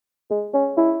Hello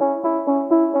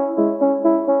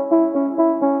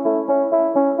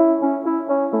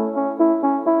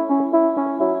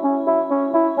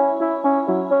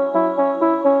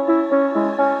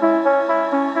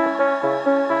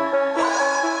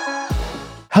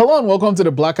and welcome to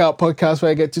the Blackout Podcast,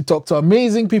 where I get to talk to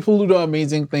amazing people who do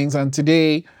amazing things. And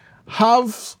today,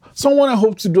 have someone I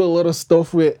hope to do a lot of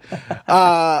stuff with.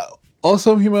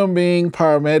 Awesome human being,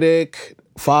 paramedic,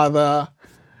 father,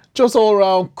 just all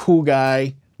around cool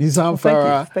guy. Nizam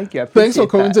Farah. Thank you. Thanks for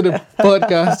coming to the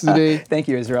podcast today. Thank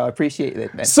you, Israel. I appreciate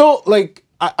it, man. So,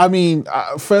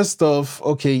 first off,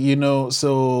 okay,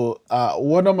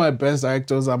 one of my best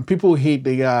actors, and people hate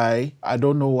the guy, I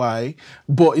don't know why,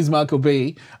 but it's Michael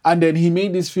Bay. And then he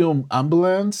made this film,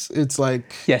 Ambulance. It's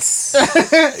like... Yes.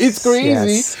 It's crazy.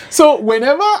 Yes. So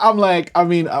whenever I'm like,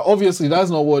 obviously that's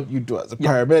not what you do as a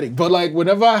paramedic, but like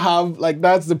whenever I have, like,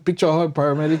 that's the picture of a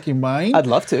paramedic in mind. I'd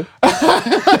love to.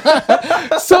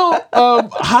 So,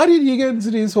 how did you get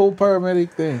into this whole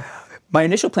paramedic thing? My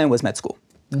initial plan was med school.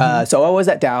 So I was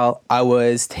at Dow. I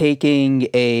was taking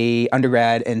a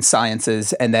undergrad in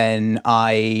sciences, and then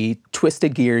I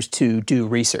twisted gears to do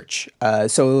research.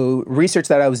 So research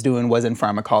that I was doing was in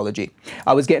pharmacology.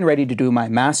 I was getting ready to do my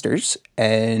master's,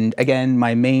 and again,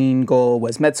 my main goal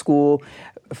was med school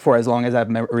for as long as I've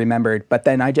remembered. But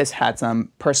then I just had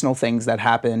some personal things that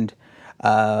happened,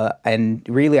 and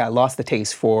really I lost the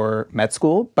taste for med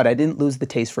school, but I didn't lose the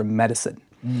taste for medicine.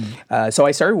 So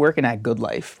I started working at Good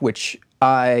Life, which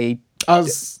I...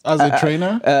 As a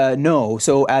trainer? No.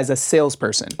 So as a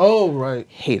salesperson. Oh, right.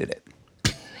 Hated it.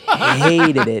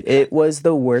 Hated it. It was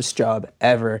the worst job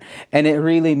ever. And it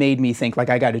really made me think,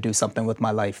 like, I got to do something with my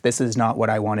life. This is not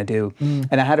what I want to do.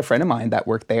 And I had a friend of mine that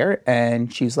worked there,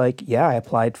 and she's like, yeah, I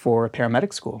applied for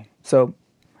paramedic school. So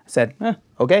I said,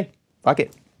 okay, fuck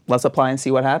it. Let's apply and see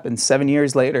what happens. 7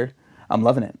 years later, I'm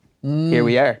loving it. Here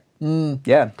we are.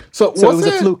 Yeah. So it was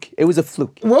a fluke. It was a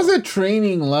fluke. What's the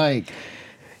training like?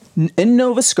 In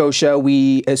Nova Scotia,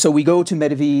 we go to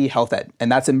Medivie Health Ed,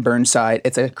 and that's in Burnside.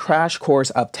 It's a crash course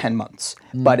of 10 months.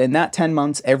 But in that 10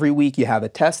 months, every week you have a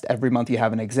test, every month you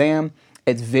have an exam.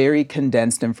 It's very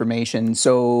condensed information.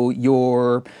 So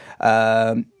your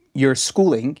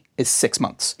schooling is 6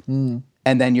 months, and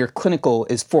then your clinical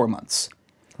is 4 months.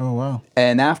 Oh, wow.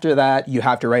 And after that, you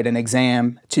have to write an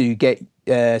exam to get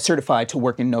certified to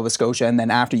work in Nova Scotia. And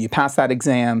then after you pass that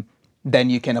exam, then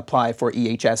you can apply for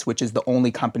EHS, which is the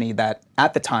only company that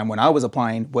at the time when I was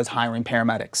applying was hiring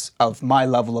paramedics of my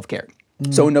level of care.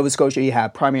 So in Nova Scotia, you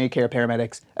have primary care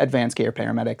paramedics, advanced care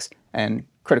paramedics, and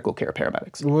critical care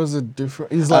paramedics. What was it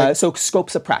different? It's like... So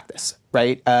scopes of practice,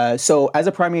 right? So as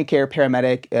a primary care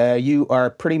paramedic, you are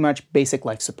pretty much basic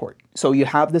life support. So you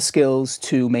have the skills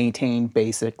to maintain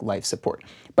basic life support.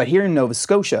 But here in Nova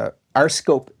Scotia, our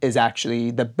scope is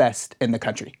actually the best in the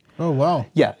country. Oh, wow.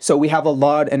 Yeah, so we have a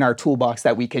lot in our toolbox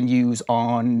that we can use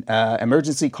on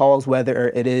emergency calls, whether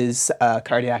it is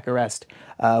cardiac arrest,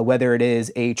 whether it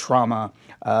is a trauma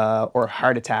or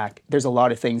heart attack. There's a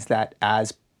lot of things that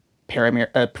as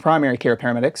primary care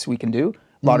paramedics we can do.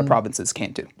 A lot of provinces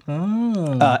can't do.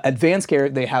 Advanced care,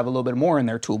 they have a little bit more in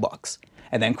their toolbox.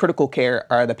 And then critical care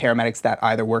are the paramedics that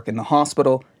either work in the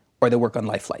hospital or they work on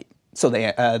life flight. So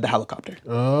they the helicopter.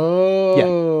 Oh, yeah.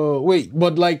 Wait,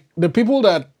 but like the people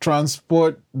that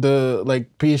transport the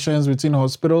patients between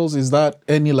hospitals, is that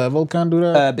any level can do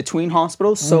that? Between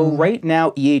hospitals. So right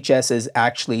now, EHS is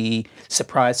actually,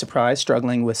 surprise, surprise,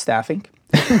 struggling with staffing.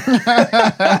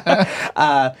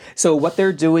 So what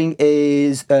they're doing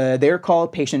is they're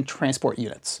called patient transport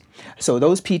units. So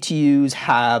those PTUs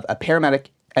have a paramedic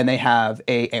and they have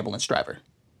a ambulance driver.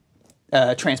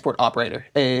 Transport operator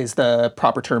is the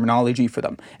proper terminology for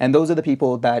them. And those are the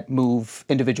people that move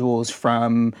individuals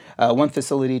from one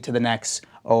facility to the next,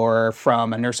 or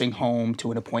from a nursing home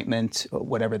to an appointment,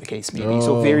 whatever the case may be.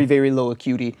 So very, very low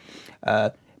acuity.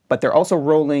 But they're also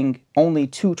rolling only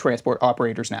 2 transport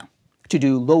operators now to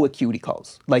do low acuity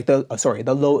calls, like the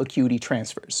low acuity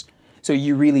transfers. So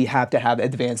you really have to have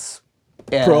advanced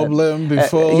problem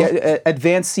before.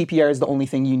 Advanced CPR is the only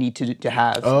thing you need to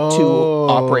have to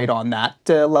operate on that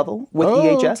level with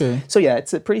EHS. Okay. So yeah,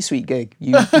 it's a pretty sweet gig.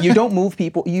 You don't move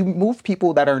people. You move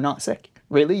people that are not sick.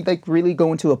 Really, really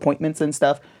go into appointments and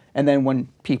stuff. And then when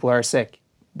people are sick,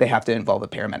 they have to involve a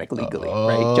paramedic legally,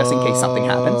 right? Just in case something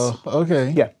happens.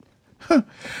 Okay. Yeah.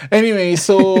 Anyway,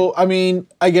 so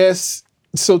I guess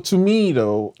to me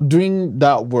though, doing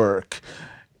that work,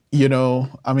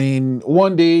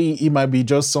 one day it might be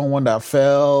just someone that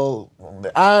fell on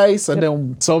the ice, and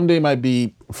then someday it might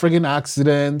be friggin'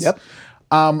 accidents. Yep.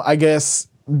 I guess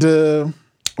the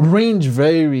range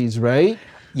varies, right?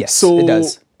 Yes, it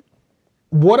does.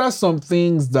 what are some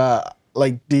things that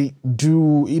like they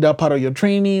do either part of your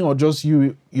training or just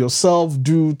you yourself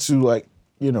do to like,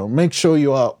 make sure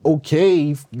you are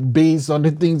okay based on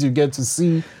the things you get to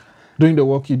see doing the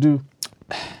work you do?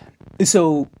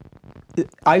 So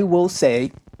I will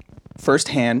say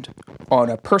firsthand, on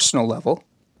a personal level,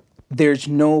 there's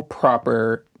no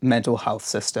proper mental health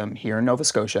system here in Nova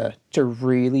Scotia to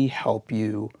really help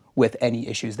you with any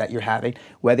issues that you're having,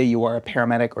 whether you are a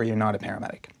paramedic or you're not a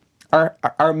paramedic.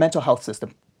 Our mental health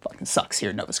system fucking sucks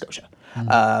here in Nova Scotia.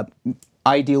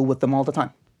 I deal with them all the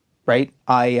time, right?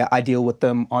 I deal with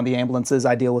them on the ambulances.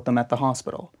 I deal with them at the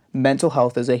hospital. Mental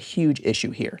health is a huge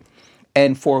issue here.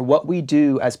 And for what we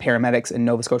do as paramedics in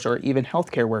Nova Scotia or even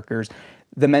healthcare workers,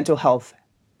 the mental health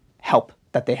help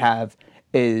that they have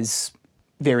is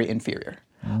very inferior.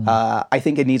 I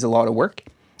think it needs a lot of work.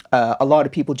 A lot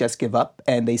of people just give up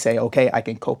and they say, okay, I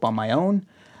can cope on my own.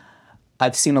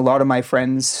 I've seen a lot of my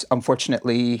friends,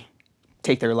 unfortunately,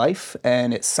 take their life,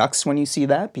 and it sucks when you see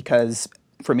that, because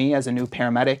for me as a new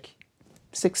paramedic,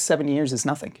 6-7 years is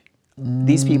nothing.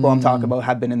 These people I'm talking about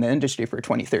have been in the industry for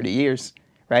 20, 30 years,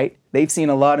 right? They've seen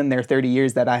a lot in their 30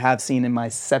 years that I have seen in my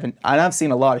 7, and I've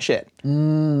seen a lot of shit.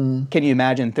 Can you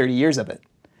imagine 30 years of it?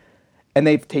 And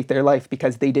they take their life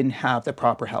because they didn't have the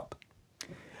proper help.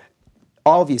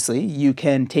 Obviously, you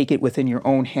can take it within your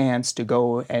own hands to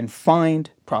go and find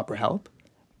proper help.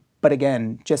 But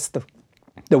again, just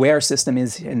the way our system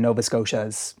is in Nova Scotia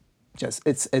is just,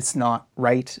 it's not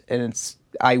right. And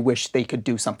I wish they could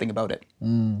do something about it,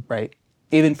 right?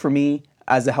 Even for me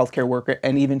as a healthcare worker,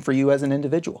 and even for you as an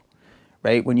individual,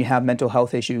 right? When you have mental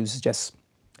health issues, just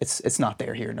it's not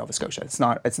there here in Nova Scotia.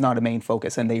 It's not a main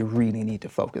focus, and they really need to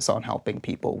focus on helping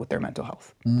people with their mental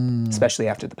health, especially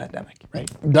after the pandemic, right?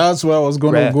 That's where I was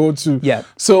going to go to. Yeah.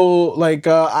 So, like,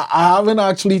 I haven't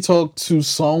actually talked to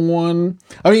someone.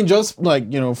 I mean, just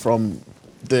like, from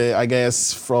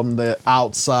the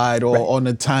outside or on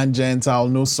a tangent, I'll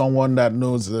know someone that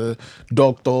knows a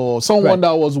doctor or someone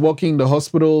that was working the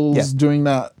hospitals during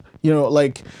that,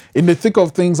 like in the thick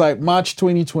of things like March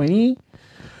 2020.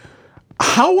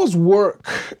 How was work,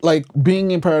 like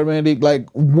being a paramedic, like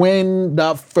when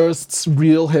that first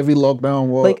real heavy lockdown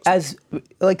was?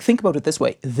 Think about it this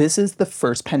way. This is the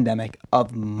first pandemic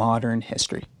of modern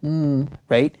history,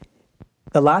 right?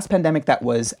 The last pandemic that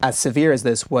was as severe as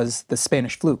this was the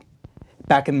Spanish flu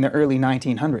back in the early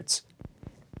 1900s.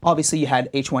 Obviously, you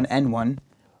had H1N1,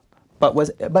 but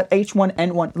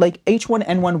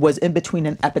H1N1 was in between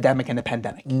an epidemic and a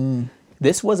pandemic.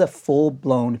 This was a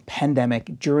full-blown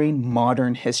pandemic during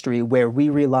modern history where we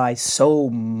rely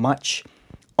so much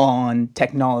on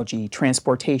technology,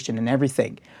 transportation, and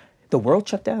everything. The world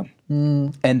shut down.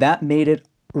 And that made it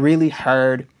really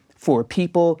hard for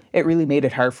people. It really made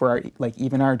it hard for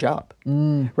even our job,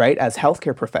 right? As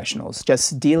healthcare professionals,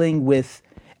 just dealing with,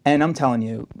 and I'm telling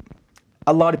you,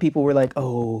 a lot of people were like,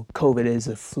 "Oh, COVID is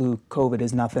a flu. COVID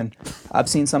is nothing." I've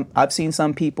seen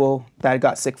some people that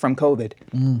got sick from COVID.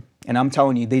 And I'm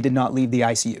telling you, they did not leave the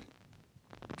ICU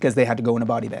because they had to go in a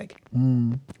body bag,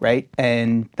 right?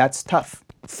 And that's tough,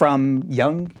 from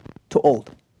young to old.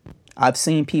 I've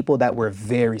seen people that were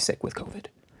very sick with COVID.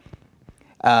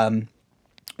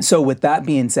 So with that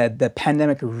being said, the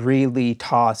pandemic really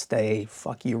tossed a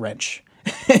fuck you wrench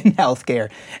in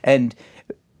healthcare. And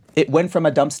it went from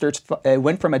a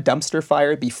dumpster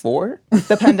fire before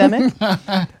the pandemic.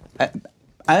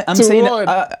 I'm saying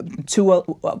to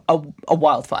a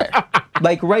wildfire.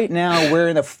 Like right now, we're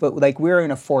in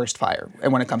a forest fire,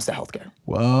 and when it comes to healthcare.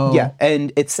 Wow. Yeah,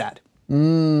 and it's sad.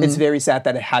 It's very sad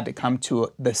that it had to come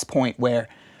to this point where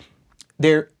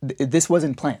this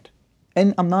wasn't planned.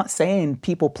 And I'm not saying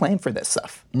people plan for this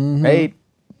stuff, right?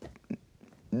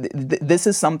 This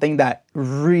is something that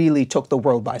really took the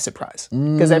world by surprise.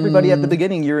 Because everybody at the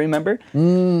beginning, you remember?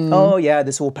 Oh, yeah,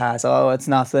 this will pass. Oh, it's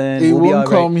nothing. It we'll won't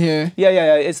come here.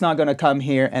 Yeah, it's not going to come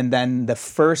here. And then the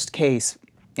first case,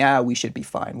 we should be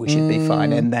fine. We should be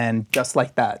fine. And then just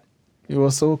like that. It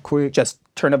was so quick. Just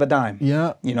turn of a dime.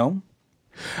 Yeah.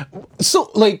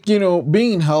 So,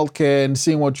 being in healthcare and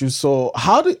seeing what you saw,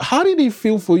 how did it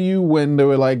feel for you when there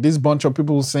were like this bunch of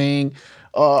people saying,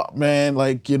 "Oh man,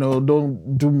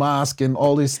 don't do mask and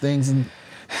all these things"? And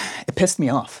it pissed me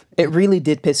off. It really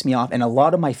did piss me off, and a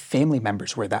lot of my family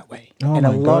members were that way. And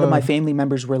a lot of my family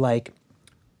members were like,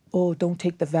 "Oh, don't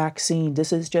take the vaccine.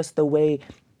 This is just the way."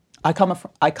 I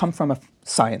come from a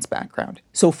science background,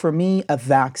 so for me, a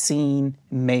vaccine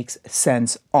makes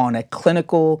sense on a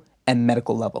clinical and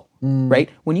medical level, right?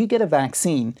 When you get a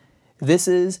vaccine, this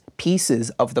is pieces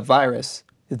of the virus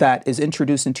that is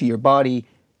introduced into your body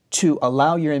to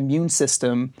allow your immune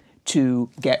system to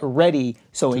get ready.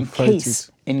 So in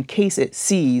in case it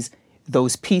sees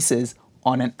those pieces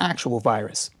on an actual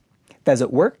virus. Does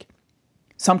it work?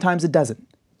 Sometimes it doesn't,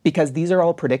 because these are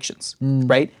all predictions,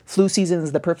 right? Flu season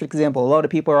is the perfect example. A lot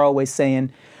of people are always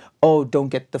saying, oh, don't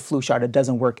get the flu shot, it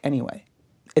doesn't work anyway.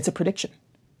 It's a prediction,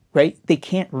 right? They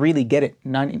can't really get it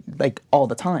all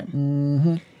the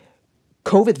time.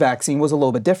 COVID vaccine was a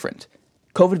little bit different.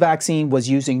 COVID vaccine was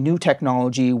using new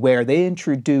technology where they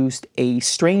introduced a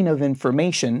strain of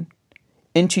information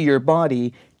into your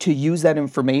body to use that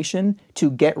information to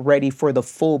get ready for the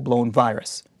full-blown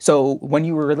virus. So when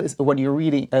you're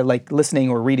reading, listening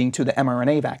or reading to the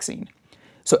mRNA vaccine,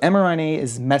 so mRNA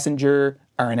is messenger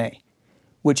RNA,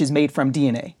 which is made from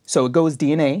DNA. So it goes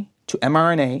DNA to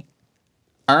mRNA,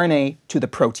 RNA to the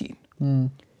protein.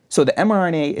 So the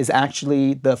mRNA is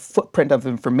actually the footprint of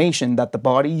information that the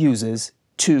body uses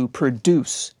to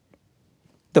produce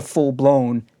the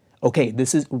full-blown, okay,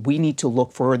 we need to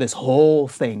look for this whole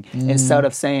thing instead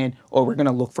of saying, oh, we're going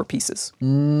to look for pieces,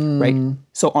 right?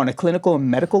 So on a clinical and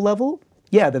medical level,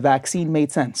 yeah, the vaccine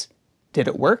made sense. Did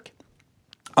it work?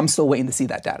 I'm still waiting to see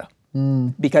that data.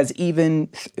 Because even,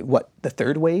 the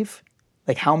third wave?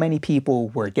 Like, how many people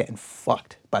were getting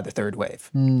fucked by the third wave,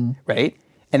 right?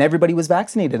 And everybody was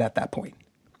vaccinated at that point.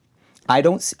 I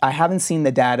haven't seen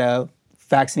the data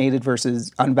vaccinated versus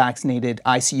unvaccinated,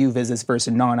 ICU visits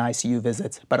versus non-ICU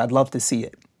visits, but I'd love to see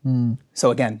it.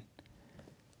 So again,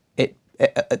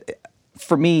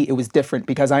 for me, it was different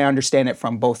because I understand it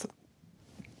from both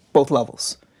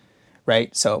levels,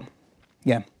 right? So,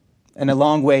 yeah, in a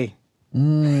long way,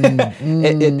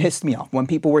 it pissed me off when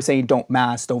people were saying don't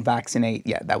mask, don't vaccinate.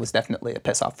 Yeah, that was definitely a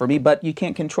piss off for me, but you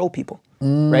can't control people,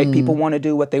 right? People want to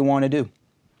do what they want to do.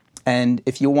 And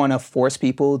if you want to force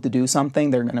people to do something,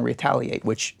 they're going to retaliate,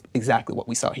 which exactly what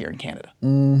we saw here in Canada,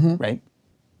 right?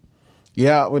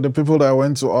 Yeah, with the people that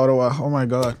went to Ottawa. Oh my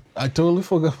God, I totally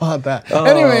forgot about that. Oh,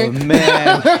 anyway,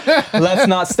 man, let's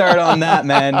not start on that,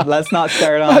 man. Let's not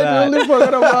start on I that. totally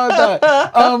forgot about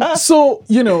that. So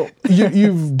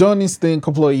you've done this thing a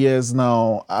couple of years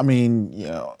now. I mean,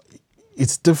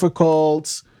 it's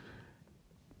difficult.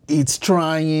 It's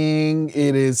trying.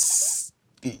 It is.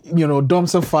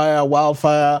 Dumpster fire,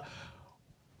 wildfire.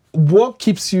 What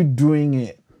keeps you doing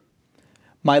it?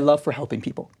 My love for helping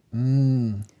people.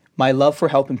 My love for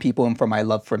helping people and for my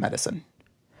love for medicine.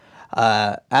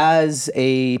 As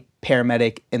a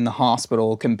paramedic in the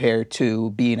hospital compared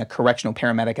to being a correctional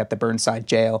paramedic at the Burnside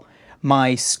jail,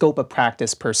 my scope of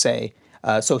practice per se,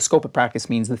 so scope of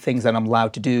practice means the things that I'm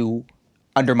allowed to do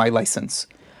under my license,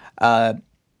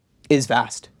 is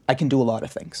vast. I can do a lot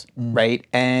of things, right?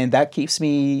 And that keeps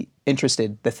me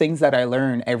interested. The things that I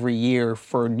learn every year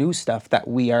for new stuff that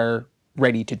we are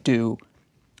ready to do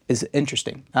is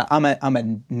interesting. I'm a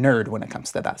nerd when it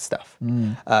comes to that stuff,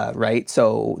 right?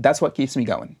 So that's what keeps me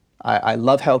going. I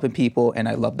love helping people and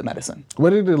I love the medicine.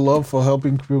 Where did the love for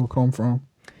helping people come from?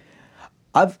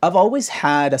 I've always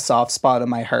had a soft spot in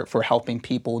my heart for helping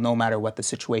people no matter what the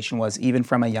situation was, even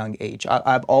from a young age.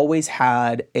 I've always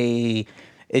had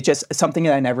it's just something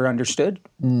that I never understood,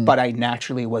 but I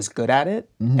naturally was good at it.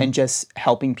 And just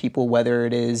helping people, whether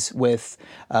it is with,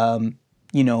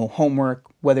 homework,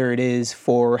 whether it is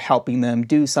for helping them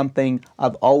do something,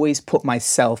 I've always put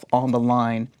myself on the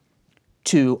line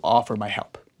to offer my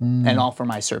help and offer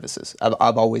my services.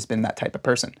 I've always been that type of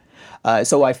person.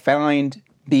 So I find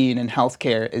being in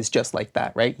healthcare is just like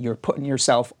that, right? You're putting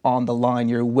yourself on the line.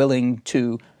 You're willing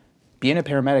to, being a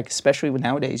paramedic, especially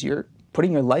nowadays, you're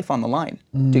putting your life on the line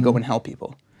to go and help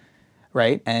people,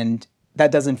 right? And that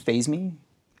doesn't faze me.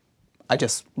 I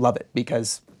just love it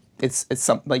because it's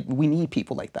something like we need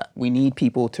people like that. We need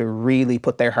people to really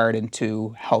put their heart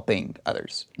into helping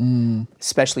others,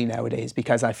 especially nowadays,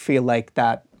 because I feel like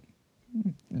that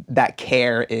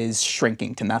care is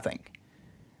shrinking to nothing,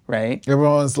 right?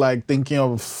 Everyone's like thinking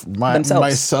of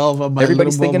myself or my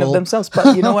Everybody's little thinking bubble. of themselves,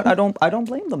 but you know what? I don't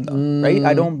blame them though, right?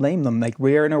 I don't blame them. Like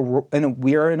we are in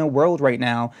a world right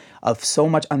now of so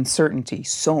much uncertainty,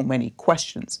 so many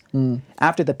questions.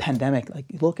 After the pandemic, like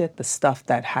look at the stuff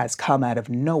that has come out of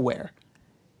nowhere.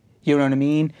 You know what I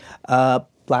mean?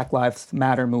 Black Lives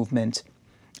Matter movement.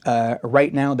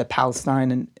 Right now, the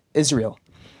Palestine and Israel.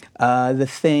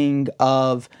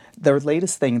 The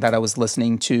latest thing that I was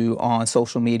listening to on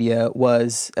social media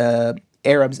was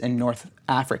Arabs in North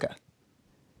Africa,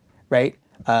 right?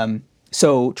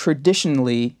 So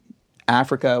traditionally,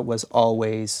 Africa was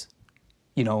always,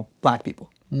 black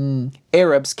people.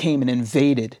 Arabs came and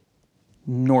invaded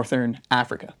northern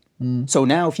Africa. So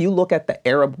now if you look at the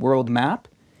Arab world map,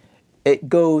 it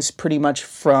goes pretty much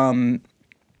from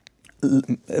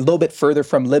a little bit further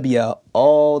from Libya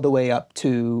all the way up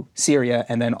to Syria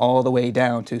and then all the way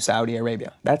down to Saudi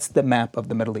Arabia. That's the map of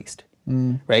the Middle East,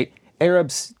 right?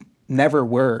 Arabs never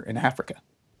were in Africa,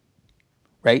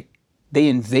 right? They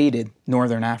invaded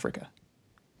northern Africa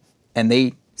and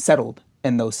they settled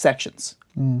in those sections.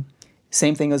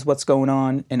 Same thing as what's going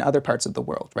on in other parts of the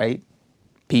world, right?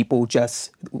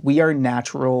 We are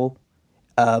natural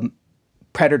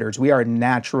predators. We are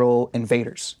natural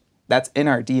invaders. That's in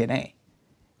our DNA.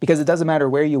 Because it doesn't matter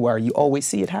where you are, you always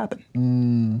see it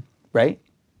happen, right?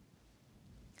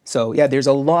 So yeah, there's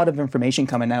a lot of information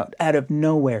coming out of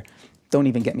nowhere. Don't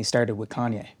even get me started with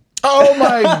Kanye. Oh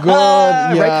my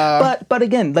God, yeah. Right? But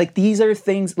again, like these are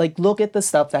things, like look at the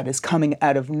stuff that is coming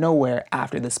out of nowhere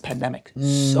after this pandemic.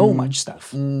 So much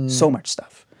stuff,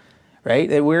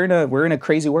 right? We're in a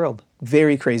crazy world,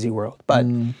 very crazy world. But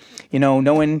you know,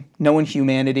 knowing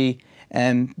humanity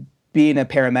and being a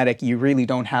paramedic, you really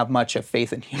don't have much of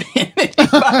faith in humanity.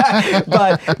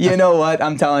 but you know what?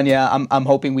 I'm telling you, I'm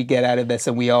hoping we get out of this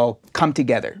and we all come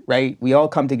together, right? We all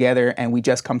come together and we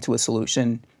just come to a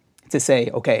solution to say,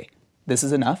 okay, this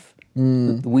is enough.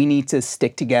 We need to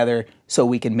stick together so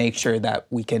we can make sure that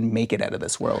we can make it out of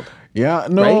this world. Yeah,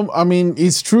 no, right? I mean,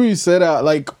 it's true you said that.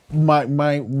 Like, my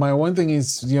one thing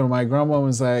is, you know, my grandma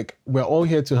was like, we're all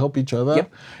here to help each other.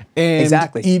 Yep. And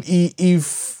Exactly.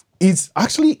 if it's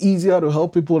actually easier to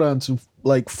help people than to,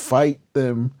 like, fight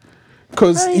them.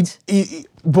 Because Right.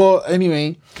 but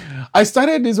anyway, I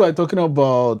started this by talking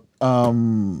about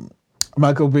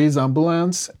Michael Bay's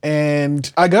Ambulance.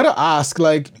 And I got to ask,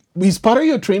 like, is part of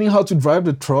your training how to drive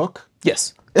the truck?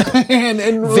 Yes. and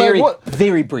Very, like, what?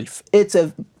 very brief. It's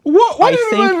a. What I do you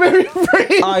think- mean very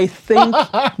brief? I think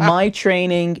my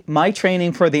training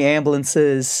for the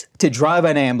ambulances to drive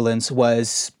an ambulance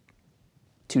was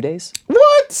 2 days.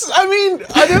 What? I mean,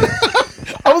 I didn't.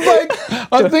 I was like,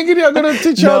 I'm thinking you're gonna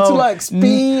teach how to like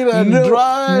speed and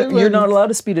drive. You're and- not allowed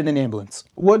to speed in an ambulance.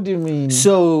 What do you mean?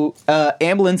 So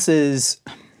ambulances.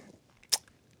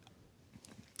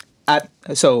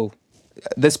 So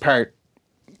this part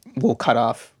will cut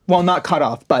off. Well, not cut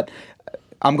off, but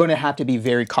I'm going to have to be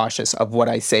very cautious of what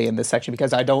I say in this section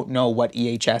because I don't know what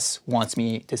EHS wants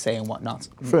me to say and what not.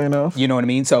 Fair enough. You know what I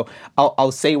mean? So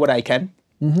I'll say what I can,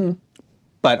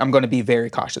 but I'm going to be very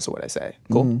cautious of what I say.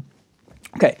 Cool.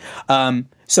 Okay.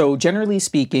 So generally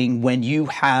speaking, when you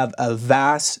have a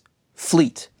vast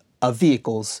fleet of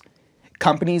vehicles,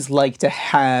 companies like to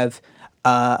have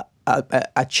a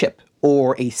chip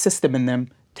or a system in them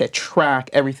to track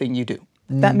everything you do.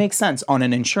 That makes sense on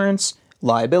an insurance,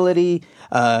 liability,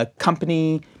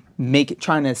 company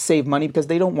trying to save money because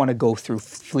they don't want to go through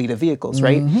fleet of vehicles,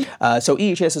 right? So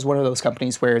EHS is one of those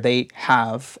companies where they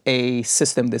have a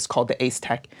system that's called the ACE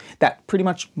Tech that pretty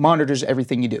much monitors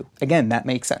everything you do. Again, that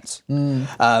makes sense.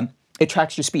 It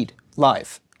tracks your speed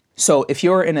live. So if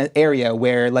you're in an area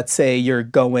where, let's say, you're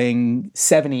going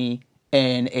 70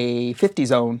 in a 50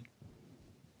 zone,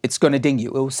 it's going to ding you.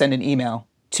 It will send an email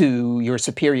to your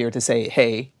superior to say,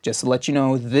 hey, just to let you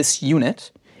know, this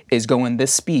unit is going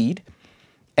this speed,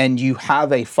 and you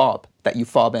have a fob that you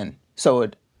fob in. So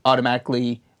it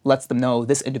automatically lets them know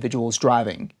this individual is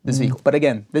driving this vehicle. But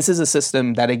again, this is a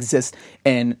system that exists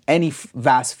in any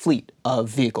vast fleet of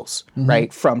vehicles,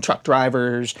 right? From truck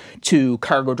drivers to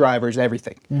cargo drivers,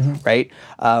 everything, right?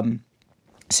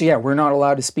 So yeah, we're not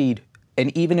allowed to speed.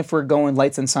 And even if we're going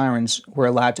lights and sirens, we're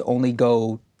allowed to only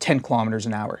go 10 kilometers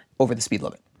an hour over the speed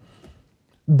limit.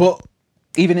 But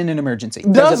Even in an emergency.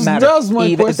 That's- Doesn't matter. that's my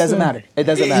It doesn't question. matter. It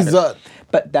doesn't Is matter. that-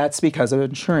 But that's because of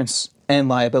insurance and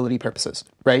liability purposes,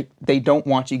 right? They don't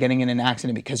want you getting in an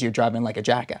accident because you're driving like a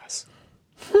jackass.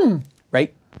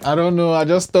 Right? I don't know. I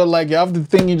just thought like you have the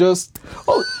thing. You just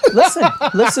Oh,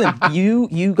 listen. You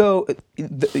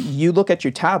look at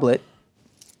your tablet.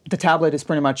 The tablet is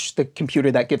pretty much the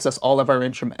computer that gives us all of our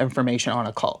information on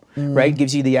a call, right? It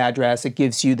gives you the address. It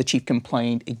gives you the chief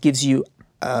complaint. It gives you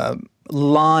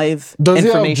live does it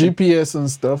have information. GPS and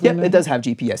stuff? Yeah, in it does have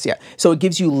GPS, yeah. So it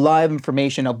gives you live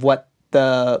information of what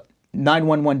the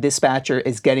 911 dispatcher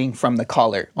is getting from the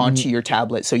caller onto your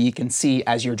tablet so you can see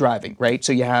as you're driving, right?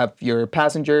 So you have your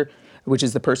passenger, which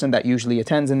is the person that usually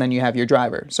attends, and then you have your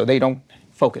driver. So they don't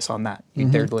focus on that.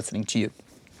 They're listening to you.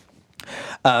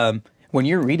 When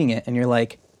you're reading it and you're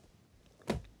like,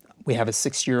 we have a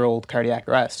 6-year-old cardiac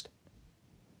arrest,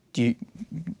 do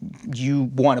you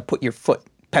want to put your foot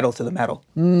pedal to the metal,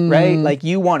 right? Like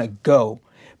you want to go.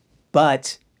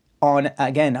 But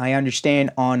again, I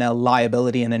understand on a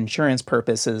liability and insurance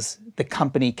purposes, the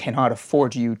company cannot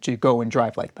afford you to go and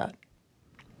drive like that.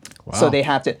 So they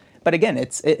have to. But again,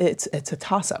 it's a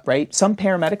toss up, right? Some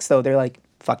paramedics though, they're like,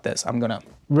 fuck this, I'm gonna.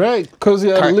 Right, because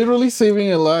you're literally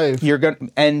saving a life. You're gonna,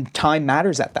 and time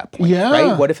matters at that point, Yeah.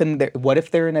 right? What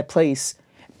if they're in a place,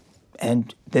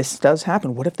 and this does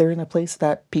happen. What if they're in a place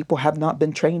that people have not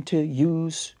been trained to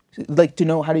use, like to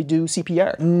know how to do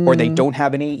CPR, or they don't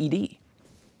have an AED,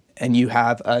 and you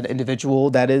have an individual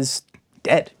that is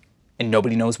dead, and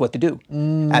nobody knows what to do.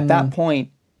 At that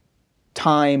point,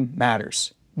 time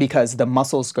matters because the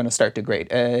muscle's going to start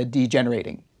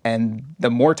degenerating, and the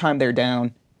more time they're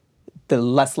down, the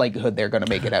less likelihood they're going to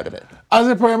make it out of it. As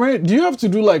a paramedic, do you have to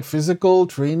do like physical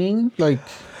training? Like,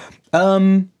 I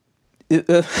mean,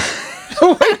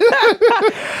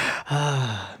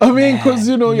 because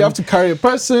you have to carry a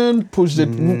person, push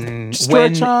the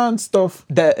stretcher and stuff.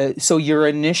 So your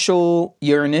initial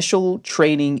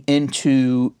training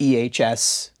into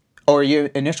EHS or your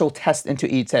initial test into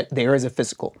EHS, there is a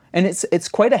physical, and it's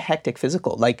quite a hectic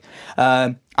physical. Like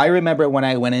I remember when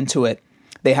I went into it,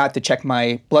 they had to check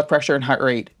my blood pressure and heart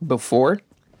rate before,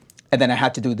 and then I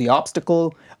had to do the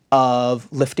obstacle of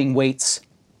lifting weights,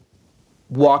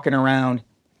 walking around,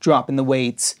 dropping the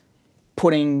weights,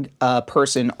 putting a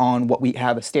person on what we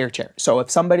have a stair chair. So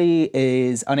if somebody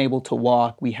is unable to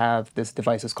walk, we have this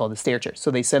device is called the stair chair.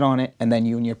 So they sit on it, and then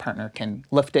you and your partner can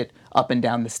lift it up and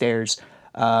down the stairs.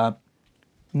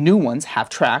 New ones have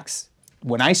tracks.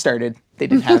 When I started, they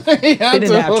didn't have tracks.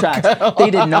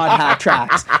 They did not have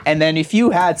tracks. And then if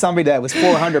you had somebody that was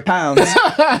 400 pounds,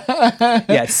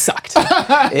 yeah, it sucked.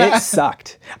 It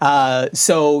sucked.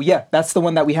 So yeah, that's the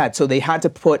one that we had. So they had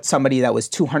to put somebody that was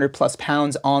 200 plus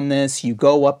pounds on this. You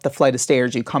go up the flight of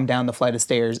stairs, you come down the flight of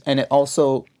stairs, and it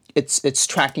also it's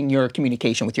tracking your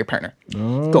communication with your partner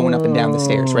going up and down the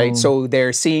stairs, right? So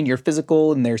they're seeing your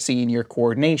physical and they're seeing your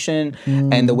coordination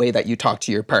and the way that you talk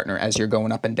to your partner as you're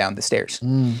going up and down the stairs.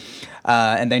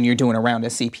 And then you're doing a round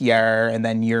of CPR, and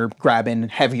then you're grabbing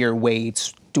heavier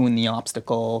weights, doing the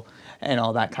obstacle and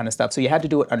all that kind of stuff. So you had to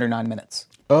do it under 9 minutes.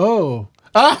 Oh.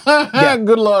 Yeah.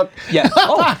 Good luck. Yeah.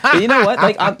 Oh, you know what?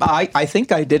 Like I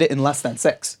think I did it in less than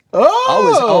 6.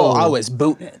 Oh. I was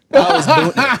booting it. But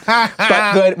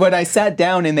when I sat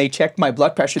down and they checked my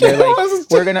blood pressure, they're like,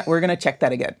 we're gonna check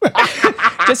that again.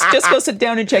 just go sit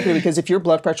down and check it, because if your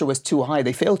blood pressure was too high,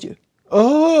 they failed you.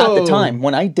 Oh. At the time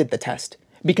when I did the test,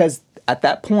 because at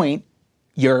that point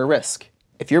you're a risk.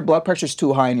 If your blood pressure's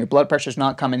too high and your blood pressure's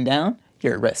not coming down,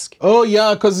 you're at risk. Oh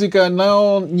yeah, because you can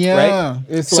now, right?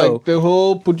 It's so, like the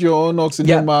whole put your own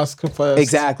oxygen mask first.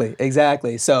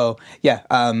 Exactly. So yeah,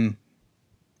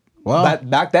 wow.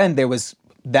 Back then there was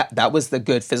that was the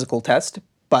good physical test,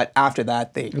 but after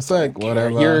that it's like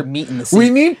whatever. You're meat in the seat. We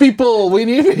need people.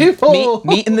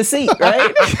 Meat in the seat,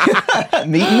 right?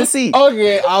 Meat in the seat.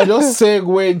 Okay, I'll just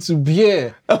segue into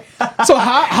beer. So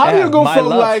how do you go from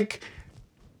like,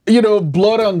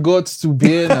 blood and guts to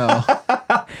beer now?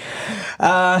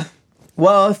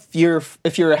 Well, if you're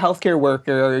a healthcare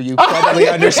worker, you probably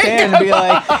understand. Be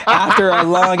like, after a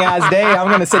long ass day,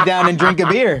 I'm gonna sit down and drink a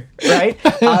beer, right?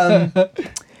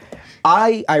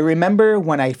 I remember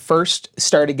when I first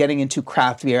started getting into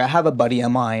craft beer. I have a buddy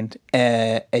of mine,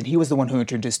 and he was the one who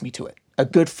introduced me to it. A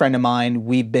good friend of mine.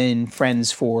 We've been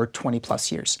friends for 20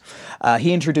 plus years.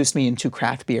 He introduced me into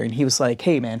craft beer, and he was like,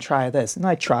 "Hey man, try this." And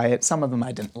I try it. Some of them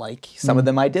I didn't like. Some of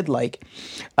them I did like.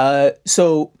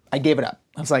 So I gave it up.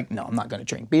 I was like, no, I'm not going to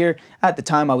drink beer. At the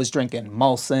time, I was drinking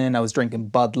Molson. I was drinking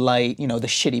Bud Light, the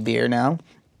shitty beer now,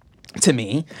 to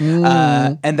me.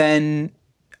 And then,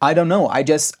 I don't know. I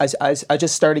just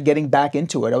started getting back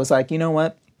into it. I was like, you know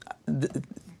what?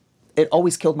 It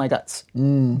always killed my guts.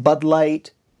 Bud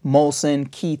Light,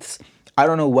 Molson, Keith's. I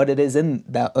don't know what it is in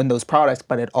those products,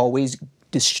 but it always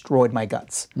destroyed my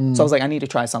guts. So I was like, I need to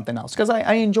try something else, because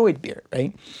I enjoyed beer,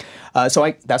 right?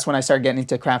 So that's when I started getting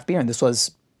into craft beer, and this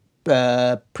was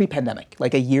pre-pandemic,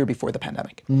 like a year before the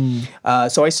pandemic.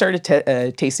 So I started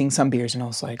tasting some beers, and I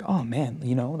was like, oh man,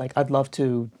 like I'd love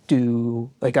to do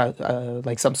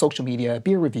like some social media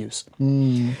beer reviews.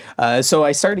 So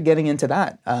I started getting into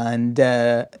that, and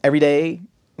not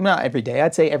every day,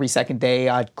 I'd say every second day,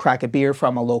 I'd crack a beer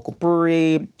from a local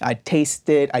brewery. I'd taste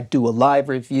it. I'd do a live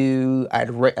review. I'd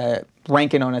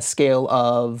rank it on a scale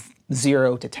of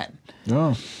 0 to 10.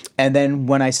 Oh. And then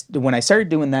when I started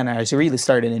doing that, and I really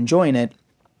started enjoying it,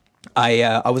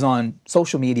 I was on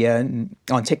social media, and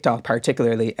on TikTok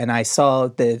particularly, and I saw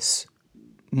this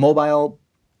mobile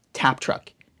tap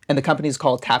truck, and the company is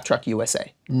called Tap Truck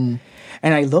USA. And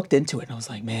I looked into it, and I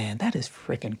was like, man, that is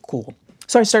freaking cool.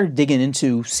 So I started digging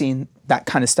into seeing that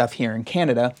kind of stuff here in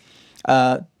Canada.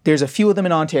 There's a few of them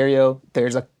in Ontario.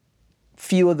 There's a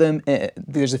few of them in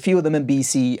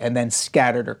BC, and then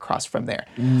scattered across from there.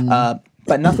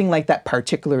 but nothing like that,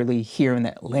 particularly here in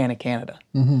Atlantic Canada.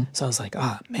 So I was like,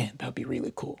 man, that would be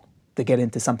really cool to get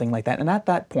into something like that. And at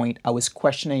that point, I was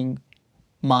questioning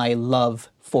my love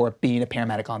for being a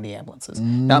paramedic on the ambulances,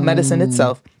 not medicine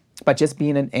itself, but just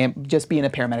being a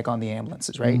paramedic on the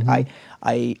ambulances, right?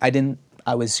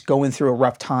 I was going through a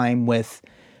rough time with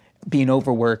being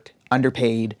overworked,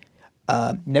 underpaid,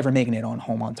 never making it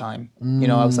home on time.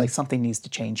 I was like, something needs to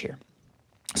change here.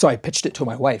 So I pitched it to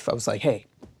my wife. I was like, hey,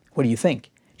 what do you think?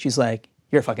 She's like,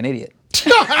 you're a fucking idiot.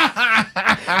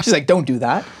 She's like, don't do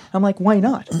that. I'm like, why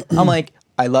not? I'm like,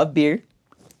 I love beer.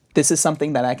 This is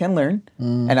something that I can learn.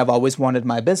 And I've always wanted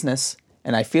my business.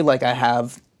 And I feel like I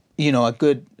have, a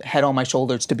good head on my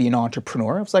shoulders to be an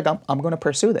entrepreneur. I was like, I'm going to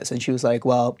pursue this. And she was like,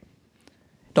 well,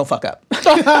 don't fuck up.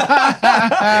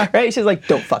 Right? She's like,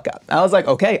 don't fuck up. I was like,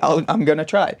 okay, I'm going to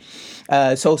try.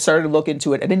 So started to look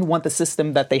into it. I didn't want the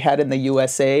system that they had in the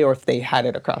USA or if they had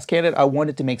it across Canada. I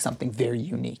wanted to make something very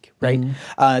unique, right?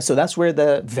 So that's where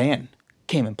the van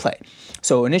came in play.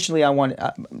 So initially I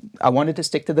wanted to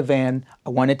stick to the van. I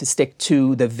wanted to stick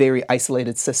to the very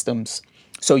isolated systems.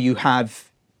 So you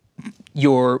have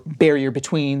your barrier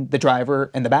between the driver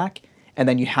and the back, and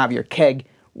then you have your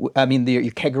your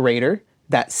kegerator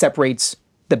that separates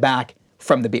the back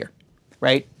from the beer,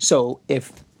 right? So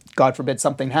if, God forbid,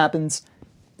 something happens,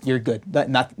 you're good.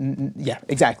 Yeah,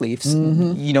 exactly.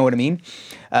 You know what I mean?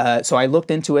 So I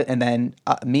looked into it, and then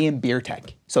me and Beer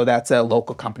Tech. So that's a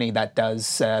local company that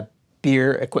does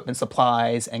beer equipment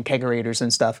supplies and kegerators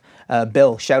and stuff.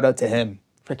 Bill, shout out to him.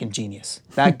 Freaking genius.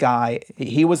 That guy,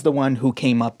 he was the one who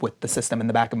came up with the system in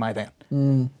the back of my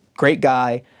van. Great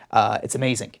guy. It's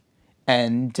amazing.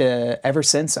 And ever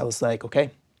since, I was like,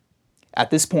 okay, at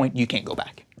this point, you can't go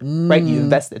back, right? You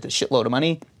invested a shitload of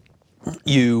money.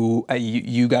 You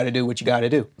got to do what you got to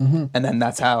do. And then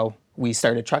that's how we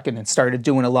started trucking and started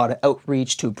doing a lot of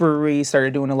outreach to breweries,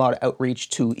 started doing a lot of outreach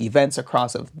to events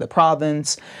across of the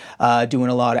province, doing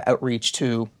a lot of outreach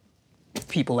to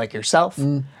people like yourself,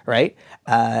 right?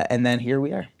 And then here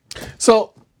we are.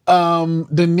 So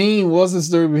the name, what's the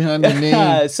story behind the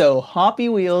name? So Hoppy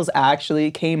Wheels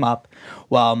actually came up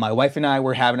while my wife and I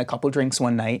were having a couple drinks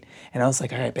one night. And I was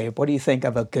like, all right, babe, what do you think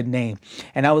of a good name?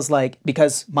 And I was like,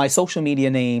 because my social media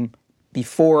name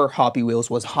before Hoppy Wheels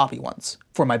was Hoppy Ones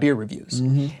for my beer reviews.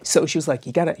 So she was like,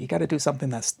 you gotta do something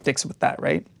that sticks with that,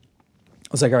 right? I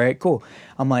was like, all right, cool.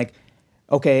 I'm like,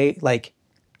 okay, like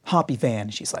Hoppy Van.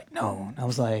 She's like, no. And I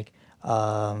was like,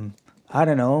 I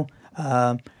don't know,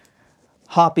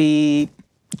 Hoppy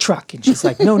Truck. And she's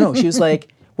like, no. She was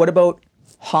like, what about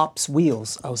Hops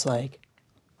Wheels? I was like,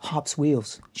 Hops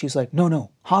Wheels. She was like, no,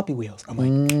 Hoppy Wheels. I'm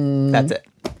like, that's it.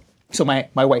 So my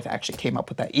wife actually came up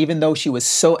with that, even though she was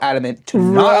so adamant to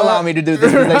not allow me to do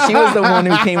this. That she was the one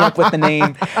who came up with the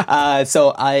name.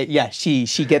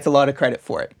 She gets a lot of credit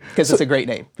for it because it's a great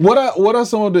name. What are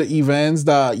some of the events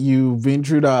that you've been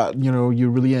through that you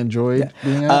really enjoyed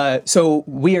being at? So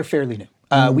we are fairly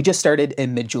new. We just started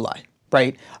in mid-July.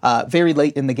 Right? Very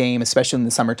late in the game, especially in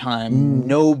the summertime.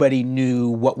 Nobody knew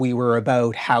what we were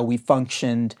about, how we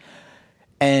functioned.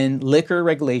 And liquor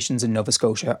regulations in Nova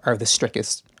Scotia are the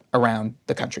strictest around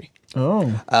the country.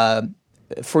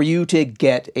 For you to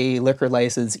get a liquor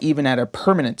license, even at a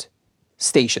permanent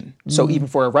station, so even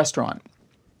for a restaurant,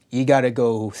 you got to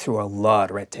go through a lot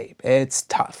of red tape. It's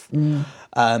tough.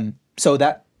 So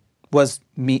that was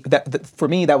for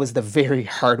me, that was the very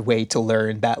hard way to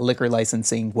learn that liquor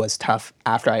licensing was tough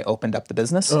after I opened up the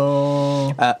business.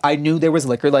 I knew there was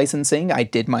liquor licensing. I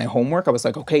did my homework. I was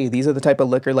like, okay, these are the type of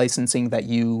liquor licensing that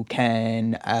you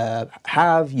can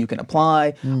have, you can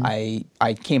apply.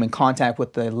 I came in contact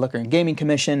with the Liquor and Gaming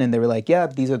Commission, and they were like, yeah,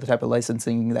 these are the type of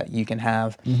licensing that you can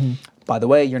have. By the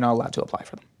way, you're not allowed to apply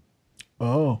for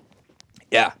them.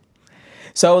 Yeah.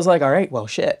 So I was like, all right, well,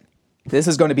 shit. This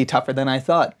is going to be tougher than I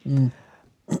thought.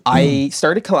 I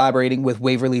started collaborating with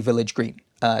Waverly Village Green.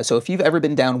 So if you've ever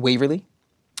been down Waverly,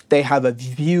 they have a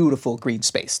beautiful green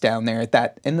space down there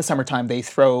that in the summertime they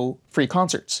throw free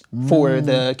concerts for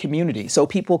the community. So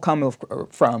people come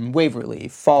from Waverly,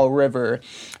 Fall River,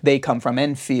 they come from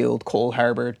Enfield, Cole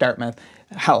Harbour, Dartmouth,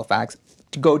 Halifax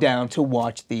to go down to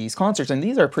watch these concerts. And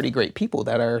these are pretty great people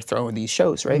that are throwing these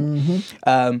shows, right?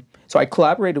 So I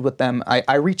collaborated with them.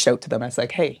 I reached out to them. I was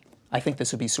like, hey, I think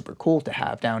this would be super cool to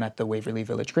have down at the Waverly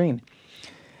Village Green.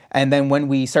 And then when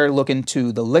we started looking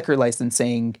to the liquor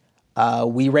licensing,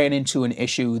 we ran into an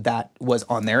issue that was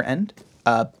on their end.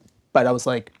 But I was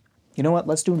like, you know what?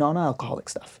 Let's do non-alcoholic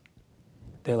stuff.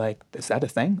 They're like, is that a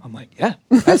thing? I'm like, yeah,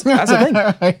 that's a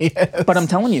thing. Yes. But I'm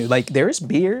telling you, like, there's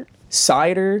beer,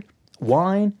 cider,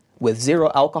 wine, with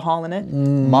 0 alcohol in it,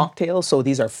 mocktails. So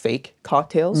these are fake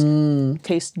cocktails.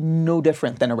 Taste no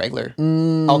different than a regular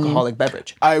alcoholic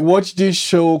beverage. I watched this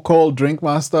show called Drink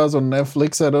Masters on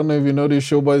Netflix. I don't know if you know this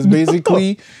show, but it's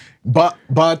basically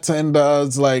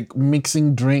bartenders like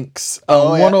mixing drinks.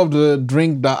 One of the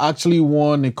drink that actually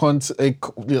won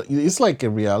it's like a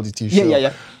reality show.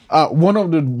 Yeah. One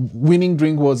of the winning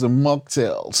drink was a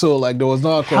mocktail. So like there was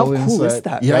no alcohol inside. How cool is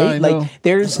that, Yeah, right? I know. Like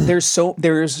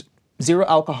there's 0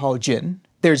 alcohol gin,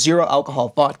 there's 0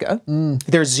 alcohol vodka,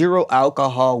 there's 0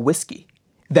 alcohol whiskey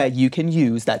that you can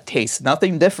use that tastes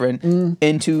nothing different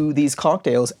into these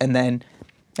cocktails. And then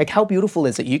like how beautiful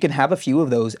is it? You can have a few of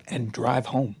those and drive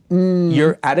home.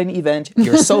 You're at an event,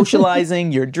 you're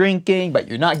socializing, you're drinking, but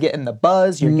you're not getting the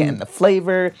buzz, you're getting the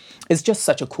flavor. It's just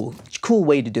such a cool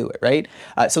way to do it, right?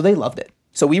 So they loved it.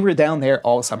 So we were down there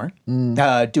all summer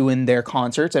doing their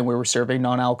concerts, and we were serving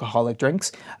non-alcoholic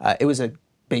drinks. It was a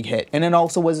big hit. And it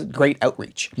also was great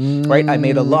outreach, right? I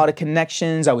made a lot of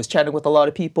connections. I was chatting with a lot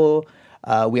of people.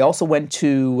 We also went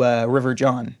to River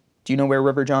John. Do you know where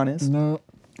River John is? No.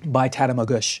 By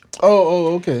Tatamagouche.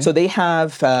 Oh, okay. So they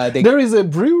have... there is a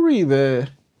brewery there.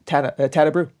 Tata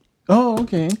Brew. Oh,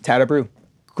 okay. Tata Brew.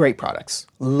 Great products.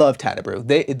 Love Tata Brew.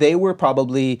 They were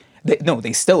probably...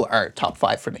 They still are top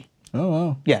 5 for me. Oh,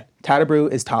 wow. Yeah, Tata Brew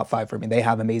is top 5 for me. They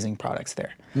have amazing products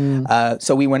there.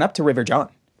 So we went up to River John,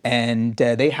 and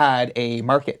they had a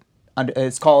market.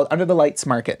 It's called Under the Lights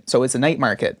Market. So it's a night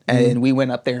market. And we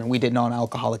went up there and we did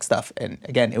non-alcoholic stuff. And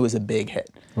again, it was a big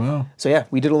hit. Wow. So yeah,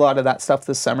 we did a lot of that stuff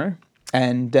this summer.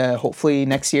 And hopefully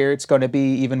next year it's going to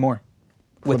be even more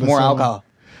with more alcohol.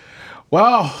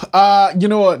 Wow. You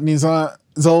know what, Nizam?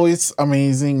 It's always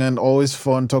amazing and always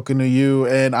fun talking to you.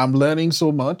 And I'm learning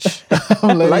so much.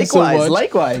 I'm learning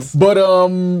Likewise. But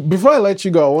before I let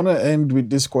you go, I want to end with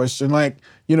this question. Like,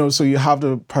 you know, so you have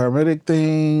the paramedic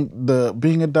thing, the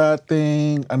being a dad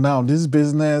thing, and now this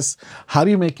business. How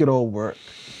do you make it all work?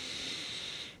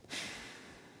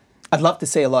 I'd love to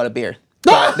say a lot of beer.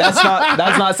 But that's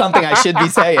not something I should be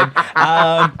saying.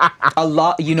 A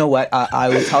lot, you know what? I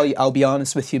will tell you. I'll be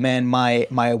honest with you, man. My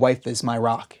wife is my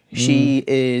rock. She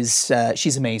is.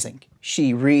 She's amazing.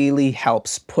 She really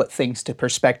helps put things to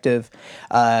perspective.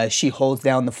 She holds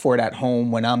down the fort at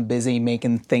home when I'm busy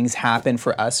making things happen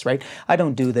for us. Right? I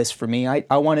don't do this for me.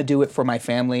 I want to do it for my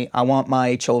family. I want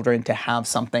my children to have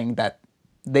something that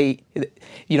they.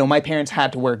 You know, my parents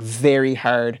had to work very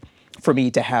hard for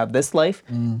me to have this life,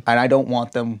 and I don't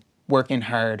want them working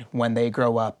hard when they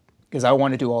grow up because I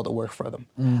want to do all the work for them.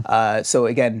 So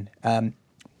again,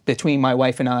 between my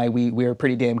wife and I, we're a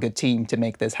pretty damn good team to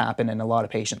make this happen, and a lot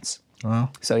of patience. Wow.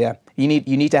 So yeah, you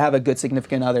need to have a good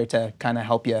significant other to kind of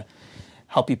help you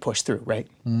push through, right?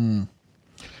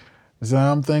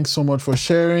 Zam, thanks so much for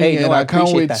sharing. Hey, no, and I I can't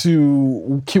appreciate wait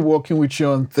to keep working with you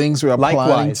on things we are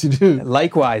planning to do.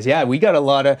 Likewise, yeah, we got a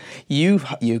lot of you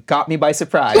caught me by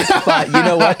surprise. But you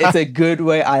know what? It's a good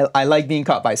way. I like being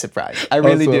caught by surprise. I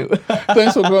really do.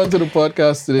 Thanks for going to the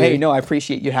podcast today. Hey, no, I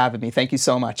appreciate you having me. Thank you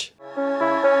so much.